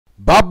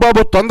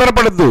బాబాబు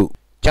తొందరపడద్దు,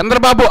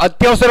 చంద్రబాబు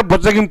అత్యవసర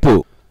బుజ్జగింపు.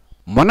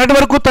 మొన్నటి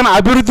వరకు తన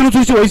అభివృద్ధిని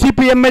చూసి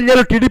వైసీపీ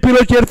ఎమ్మెల్యేలు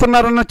టీడీపీలో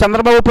చేరుతున్నారన్న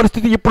చంద్రబాబు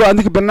పరిస్థితి ఇప్పుడు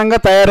అందుకు భిన్నంగా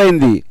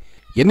తయారైంది.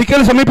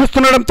 ఎన్నికలు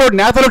సమీపిస్తుండటంతో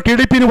నేతలు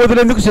టీడీపీని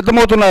వదిలేందుకు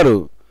సిద్ధమవుతున్నారు.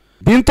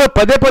 దీంతో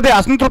పదే పదే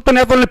అసంతృప్త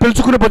నేతలను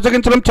పిలుచుకుని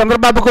బుజ్జగించడం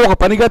చంద్రబాబుకు ఒక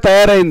పనిగా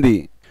తయారైంది.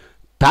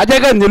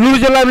 తాజాగా నెల్లూరు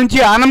జిల్లా నుంచి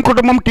ఆనం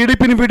కుటుంబం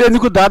టీడీపీని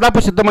వీడేందుకు దాదాపు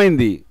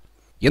సిద్ధమైంది.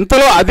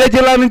 ఇంతలో అదే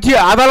జిల్లా నుంచి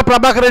ఆదాల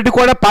ప్రభాకర్ రెడ్డి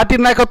కూడా పార్టీ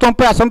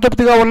నాయకత్వంపై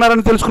అసంతృప్తిగా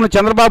ఉన్నారని తెలుసుకున్న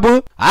చంద్రబాబు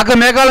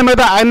ఆగమేఘాల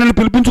మీద ఆయనను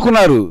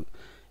పిలిపించుకున్నారు.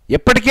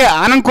 ఇప్పటికే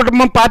ఆనం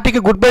కుటుంబం పార్టీకి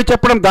గుడ్ బై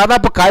చెప్పడం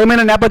దాదాపు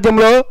ఖాయమైన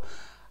నేపథ్యంలో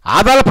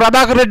ఆదాల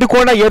ప్రభాకర్ రెడ్డి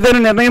కూడా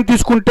ఏదైనా నిర్ణయం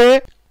తీసుకుంటే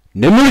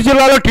నెల్లూరు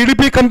జిల్లాలో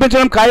టీడీపీ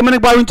కంపించడం ఖాయమని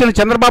భావించిన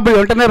చంద్రబాబు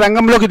వెంటనే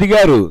రంగంలోకి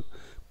దిగారు.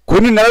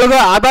 కొన్ని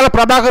నెలలుగా ఆదాల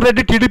ప్రభాకర్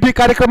రెడ్డి టీడీపీ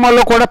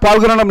కార్యక్రమాల్లో కూడా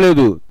పాల్గొనడం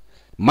లేదు.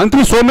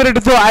 మంత్రి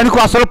సోమిరెడ్డితో ఆయనకు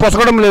అసలు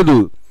పొసగడం లేదు.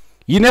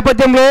 ఈ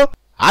నేపథ్యంలో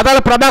ఆదాల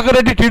ప్రభాకర్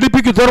రెడ్డి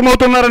టీడీపీకి దూరం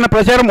అవుతున్నారన్న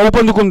ప్రచారం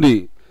ఊపందుకుంది.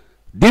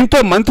 దీంతో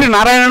మంత్రి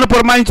నారాయణను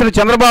పురమాయించిన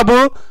చంద్రబాబు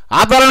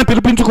ఆదాలను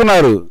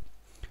పిలిపించుకున్నారు.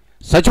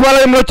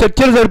 సచివాలయంలో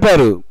చర్చలు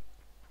జరిపారు.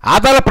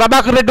 ఆదాల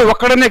ప్రభాకర్ రెడ్డి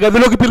ఒక్కడనే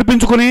గదిలోకి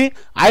పిలిపించుకుని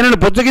ఆయనను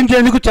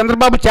బుజ్జగించేందుకు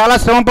చంద్రబాబు చాలా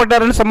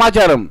శ్రమపడ్డారని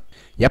సమాచారం.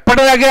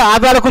 ఎప్పటిలాగే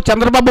ఆదాలకు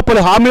చంద్రబాబు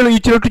పలు హామీలు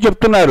ఇచ్చినట్టు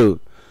చెప్తున్నారు.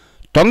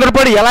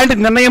 తొందరపడి ఎలాంటి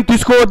నిర్ణయం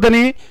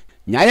తీసుకోవద్దని,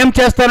 న్యాయం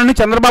చేస్తానని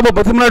చంద్రబాబు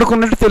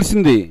బతిమలాడుకున్నట్టు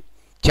తెలిసింది.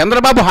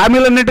 చంద్రబాబు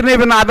హామీలన్నింటినీ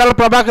విన్న ఆదాల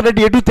ప్రభాకర్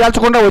రెడ్డి ఎటు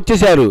తేల్చకుండా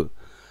వచ్చేశారు.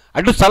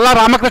 అటు సల్లా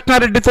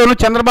రామకృష్ణారెడ్డితోనూ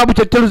చంద్రబాబు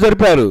చర్చలు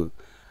జరిపారు.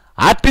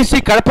 ఆర్టీసీ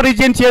కడప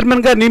రీజియన్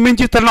చైర్మన్గా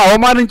నియమించి తనను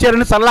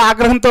అవమానించారని సల్లా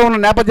ఆగ్రహంతో ఉన్న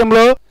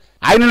నేపథ్యంలో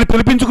ఆయనను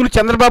పిలిపించుకుని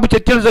చంద్రబాబు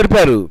చర్చలు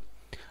జరిపారు.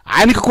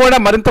 ఆయనకు కూడా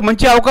మరింత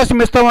మంచి అవకాశం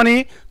ఇస్తామని,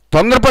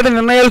 తొందరపడి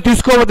నిర్ణయాలు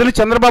తీసుకోవద్దని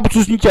చంద్రబాబు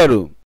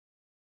సూచించారు.